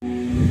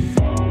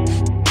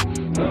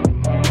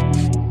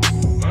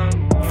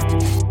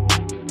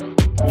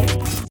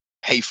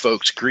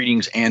folks,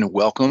 greetings and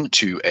welcome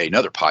to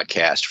another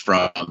podcast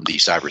from the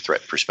cyber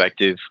threat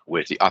perspective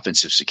with the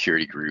offensive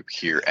security group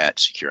here at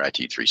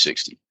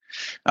SecurIT360.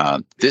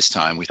 This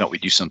time, we thought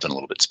we'd do something a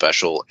little bit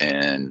special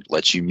and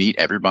let you meet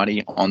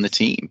everybody on the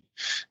team.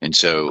 And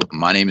so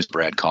my name is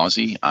Brad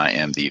Causey. I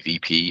am the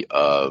VP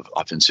of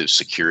Offensive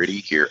Security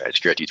here at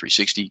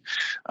SecurIT360.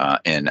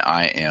 And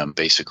I am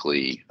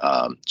basically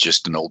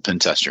just an old pen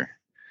tester.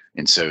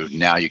 And so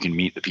now you can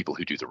meet the people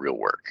who do the real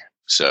work.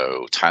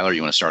 So Tyler,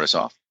 you want to start us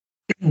off?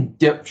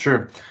 Yep,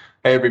 sure.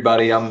 Hey,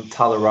 everybody. I'm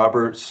Tyler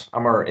Roberts.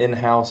 I'm our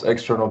in-house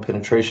external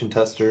penetration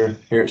tester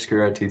here at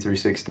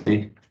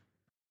SecurIT360.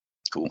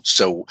 Cool.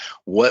 So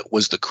what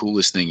was the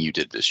coolest thing you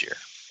did this year?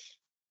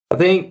 I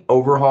think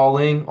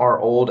overhauling our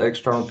old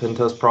external pen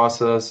test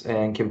process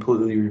and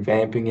completely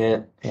revamping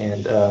it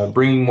and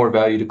bringing more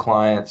value to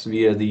clients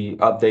via the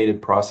updated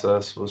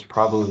process was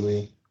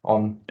probably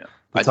on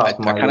the top of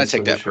my list. I kind of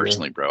take that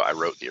personally, bro. I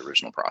wrote the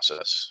original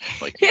process.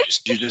 Like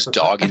you're just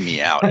dogging me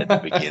out at the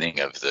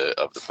beginning of the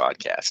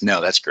podcast. No,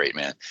 that's great,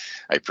 man.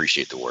 I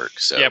appreciate the work.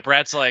 So yeah,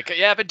 Brad's like,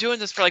 yeah, I've been doing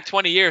this for like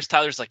 20 years.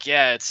 Tyler's like,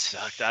 yeah, it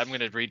sucked. I'm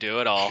gonna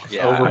redo it all.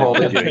 Yeah, overhauled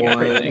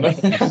everything.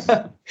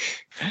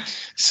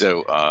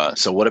 So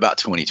what about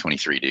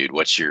 2023, dude?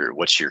 What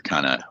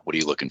are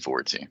you looking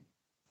forward to?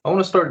 I want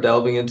to start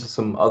delving into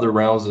some other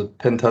realms of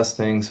pen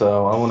testing.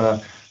 So I want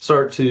to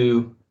start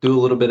to do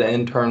a little bit of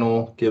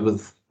internal, get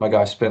with my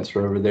guy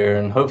Spencer over there,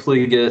 and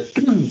hopefully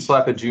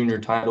slap a junior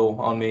title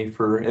on me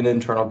for an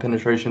internal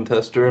penetration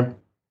tester.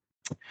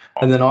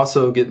 And then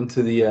also get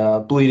into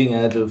the bleeding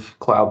edge of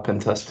cloud pen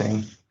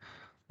testing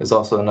is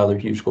also another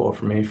huge goal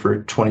for me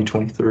for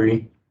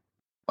 2023.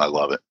 I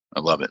love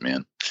it,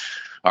 man.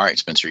 All right,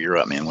 Spencer, you're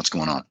up, man. What's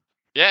going on?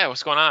 Yeah,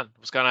 what's going on?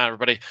 What's going on,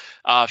 everybody?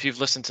 If you've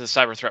listened to the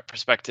Cyber Threat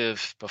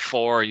Perspective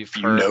before, you've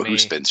heard me who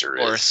Spencer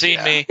is, or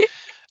seen me.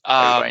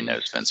 Everybody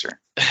knows Spencer.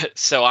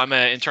 So I'm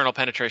an internal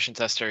penetration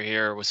tester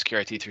here with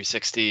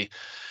SecurIT360.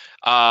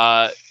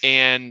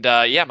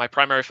 My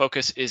primary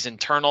focus is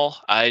internal.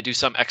 I do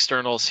some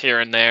externals here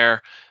and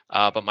there,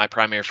 but my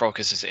primary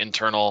focus is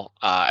internal.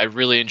 I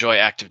really enjoy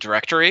Active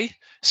Directory,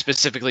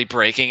 specifically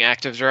breaking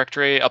Active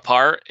Directory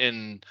apart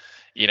and,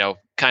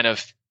 kind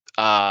of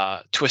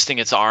twisting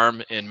its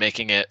arm and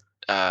making it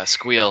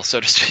squeal, so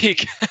to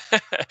speak.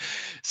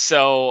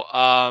 So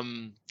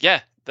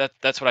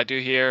that's what I do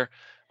here.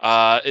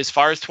 As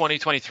far as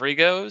 2023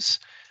 goes,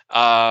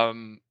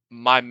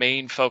 my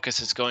main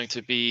focus is going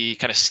to be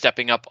kind of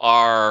stepping up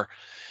our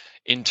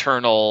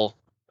internal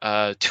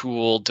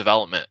tool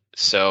development.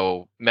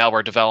 So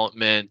malware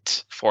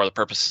development for the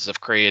purposes of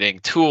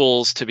creating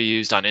tools to be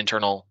used on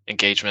internal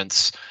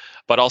engagements,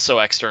 but also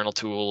external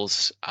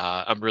tools.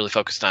 I'm really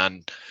focused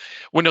on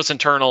Windows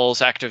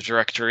internals, Active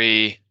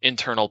Directory,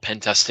 internal pen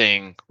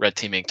testing, red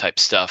teaming type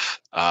stuff.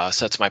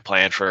 So that's my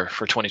plan for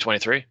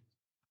 2023.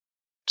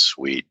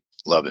 Sweet.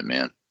 Love it,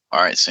 man. All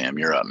right, Sam,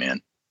 you're up,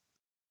 man.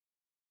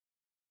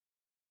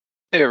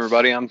 Hey,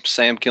 everybody. I'm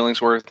Sam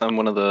Killingsworth. I'm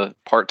one of the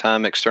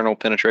part-time external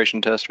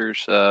penetration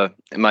testers.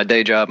 In my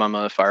day job, I'm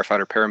a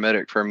firefighter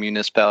paramedic for a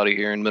municipality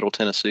here in Middle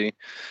Tennessee.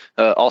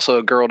 Also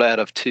a girl dad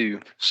of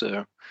two.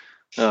 So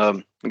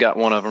got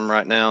one of them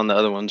right now, and the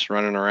other one's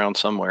running around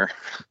somewhere.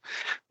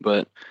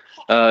 But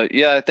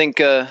I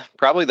think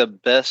probably the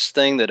best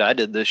thing that I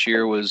did this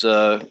year was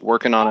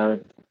working on a...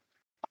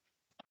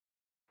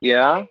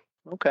 Yeah?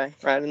 Okay,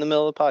 right in the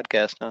middle of the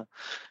podcast,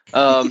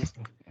 huh?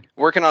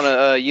 Working on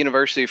a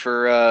university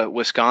for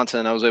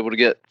Wisconsin. I was able to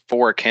get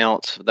 4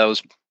 accounts. That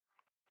was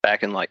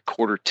back in like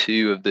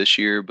Q2 of this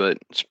year, but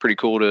it's pretty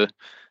cool to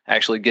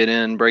actually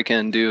break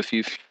in, do a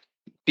few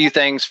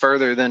things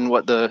further than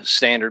what the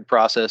standard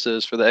process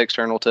is for the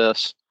external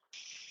tests.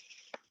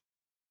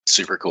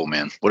 Super cool,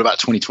 man. What about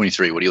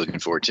 2023? What are you looking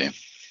forward to?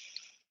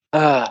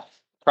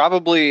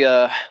 Probably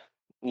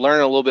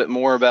learn a little bit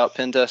more about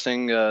pen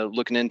testing,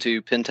 looking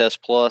into Pen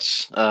Test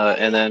Plus,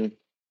 and then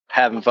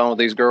having fun with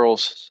these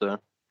girls. So,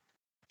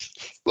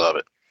 love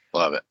it.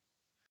 All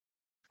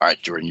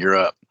right, Jordan, you're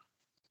up.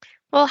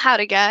 Well,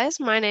 howdy, guys.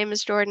 My name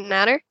is Jordan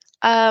Natter.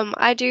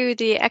 I do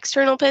the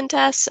external pen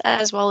tests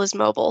as well as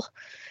mobile.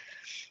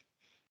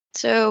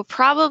 So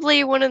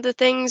probably one of the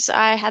things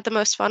I had the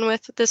most fun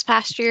with this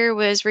past year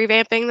was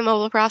revamping the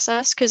mobile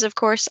process because, of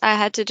course, I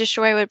had to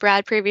destroy what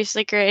Brad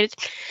previously created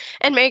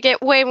and make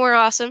it way more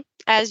awesome,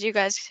 as you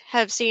guys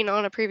have seen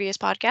on a previous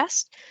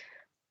podcast.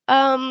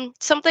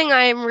 Something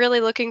I'm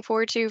really looking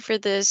forward to for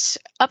this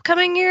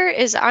upcoming year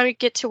is I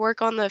get to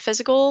work on the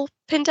physical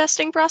pen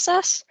testing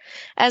process,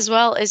 as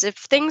well as if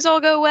things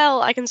all go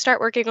well, I can start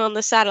working on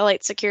the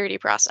satellite security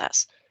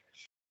process.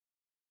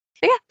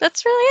 But yeah,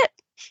 that's really it.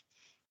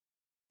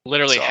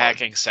 Literally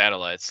hacking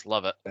satellites.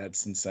 Love it.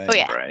 That's insane. Oh,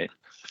 yeah. Right.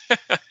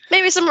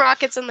 Maybe some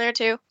rockets in there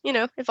too,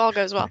 if all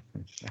goes well.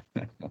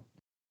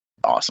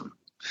 Awesome.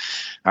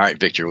 All right,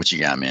 Victor, what you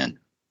got, man?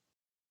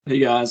 Hey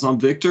guys, I'm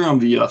Victor. I'm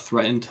the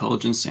Threat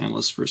Intelligence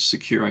Analyst for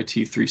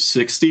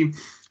SecurIT360.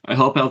 I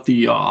help out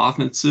the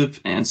offensive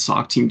and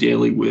SOC team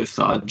daily with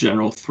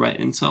general threat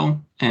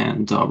intel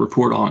and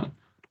report on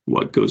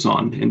what goes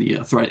on in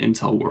the threat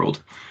intel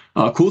world.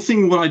 Cool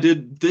thing what I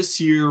did this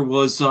year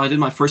was I did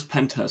my first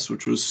pen test,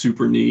 which was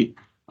super neat.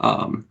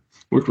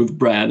 Worked with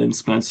Brad and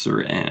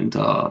Spencer and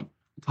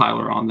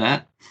Tyler on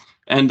that.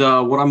 And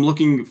what I'm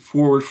looking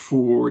forward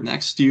for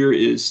next year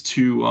is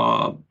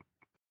to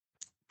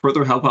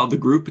further help out the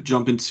group,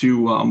 jump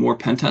into more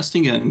pen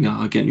testing and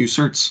get new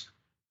certs.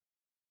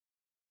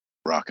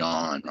 Rock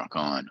on, rock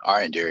on. All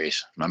right,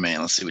 Darius, my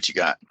man, let's see what you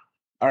got.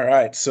 All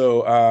right.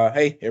 So,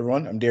 hey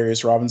everyone, I'm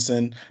Darius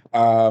Robinson.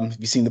 If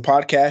you've seen the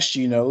podcast,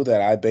 you know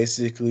that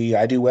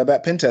I do web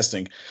app pen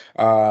testing.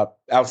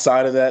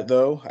 Outside of that,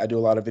 though, I do a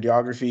lot of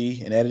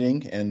videography and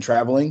editing and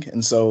traveling,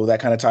 and so that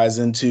kind of ties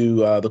into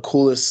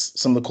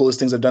some of the coolest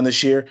things I've done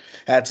this year.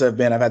 I've had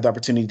the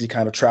opportunity to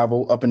kind of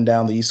travel up and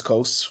down the East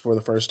Coast for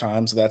the first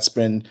time, so that's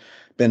been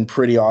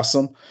pretty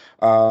awesome.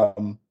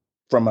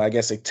 From I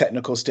guess a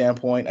technical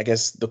standpoint, I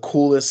guess the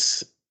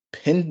coolest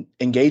pin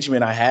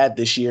engagement I had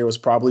this year was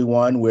probably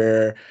one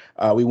where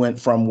we went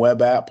from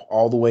web app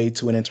all the way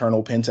to an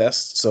internal pen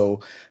test.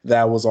 So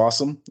that was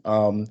awesome.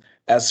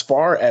 As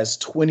far as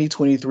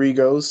 2023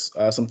 goes,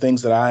 some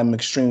things that I'm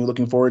extremely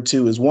looking forward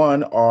to is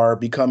one, are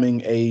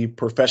becoming a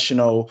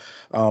professional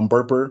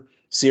burper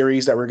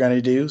series that we're going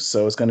to do.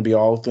 So it's going to be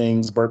all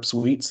things burp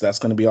suites. That's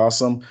going to be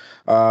awesome.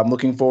 I'm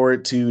looking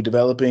forward to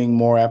developing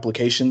more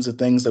applications of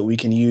things that we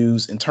can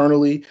use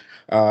internally,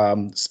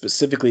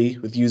 specifically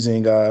with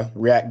using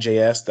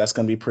React.js. That's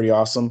going to be pretty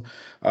awesome.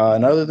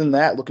 And other than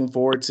that, looking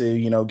forward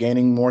to,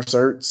 gaining more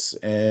certs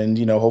and,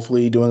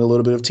 hopefully doing a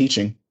little bit of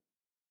teaching.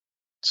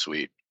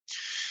 Sweet.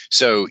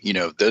 So,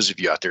 those of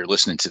you out there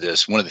listening to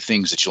this, one of the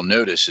things that you'll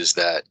notice is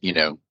that,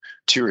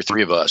 two or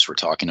three of us were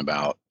talking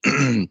about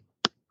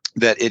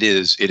that it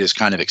is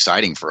kind of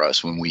exciting for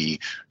us when we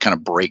kind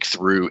of break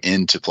through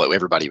into play.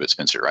 Everybody but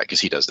Spencer, right?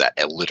 Because he does that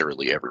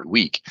literally every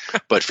week.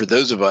 But for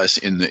those of us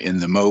in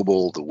the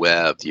mobile, the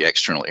web, the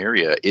external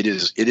area, it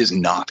is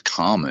not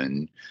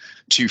common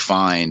to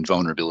find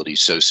vulnerabilities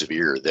so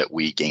severe that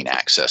we gain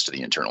access to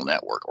the internal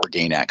network or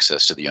gain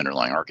access to the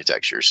underlying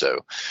architecture.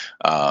 So,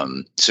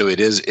 so it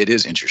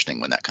is interesting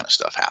when that kind of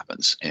stuff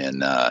happens.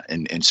 And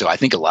so I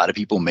think a lot of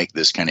people make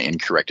this kind of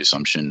incorrect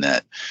assumption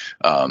that,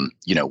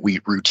 we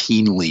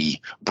routinely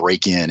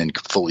break in and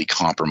fully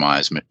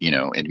compromise,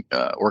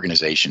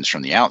 organizations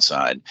from the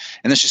outside,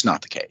 and that's just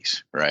not the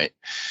case, right?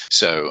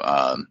 So,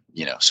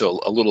 so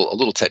a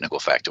little technical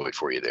factoid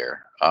for you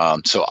there.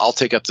 So I'll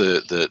take up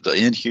the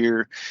end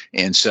here.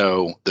 And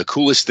so the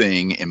coolest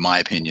thing, in my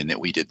opinion, that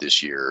we did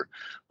this year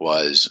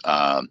was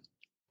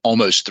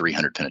almost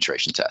 300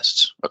 penetration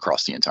tests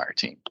across the entire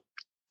team.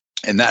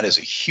 And that is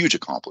a huge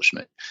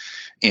accomplishment.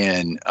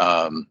 And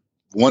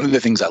one of the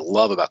things I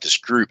love about this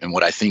group and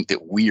what I think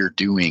that we are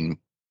doing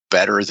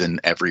better than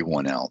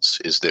everyone else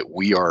is that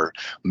we are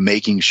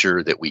making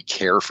sure that we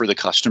care for the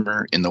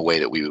customer in the way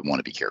that we would want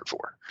to be cared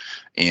for.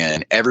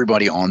 And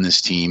everybody on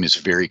this team is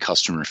very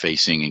customer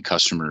facing and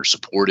customer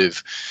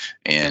supportive.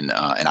 And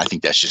I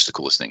think that's just the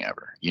coolest thing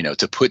ever,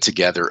 to put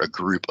together a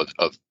group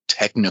of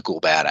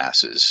technical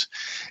badasses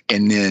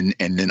and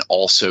then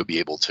also be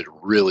able to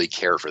really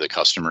care for the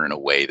customer in a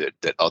way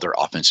that other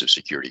offensive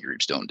security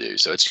groups don't do.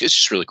 So it's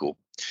just really cool.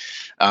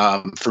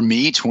 For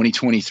me,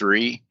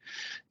 2023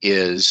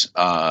 is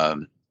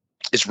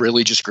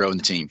really just growing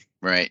the team,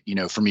 right?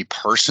 For me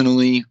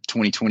personally,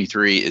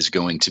 2023 is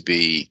going to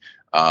be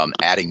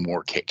adding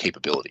more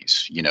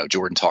capabilities.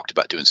 Jordan talked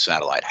about doing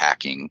satellite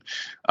hacking.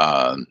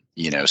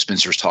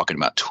 Spencer's talking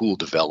about tool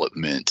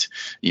development.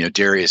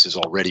 Darius is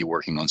already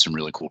working on some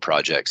really cool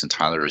projects, and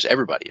Tyler is.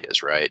 Everybody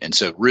is, right? And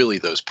so really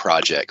those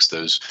projects,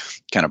 those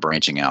kind of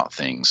branching out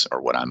things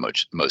are what I'm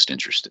most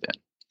interested in.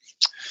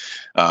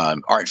 All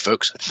right,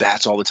 folks,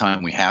 that's all the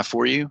time we have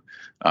for you.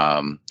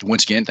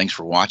 Once again, thanks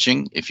for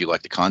watching. If you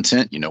like the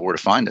content, you know where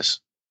to find us.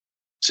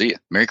 See ya.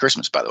 Merry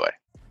Christmas, by the way.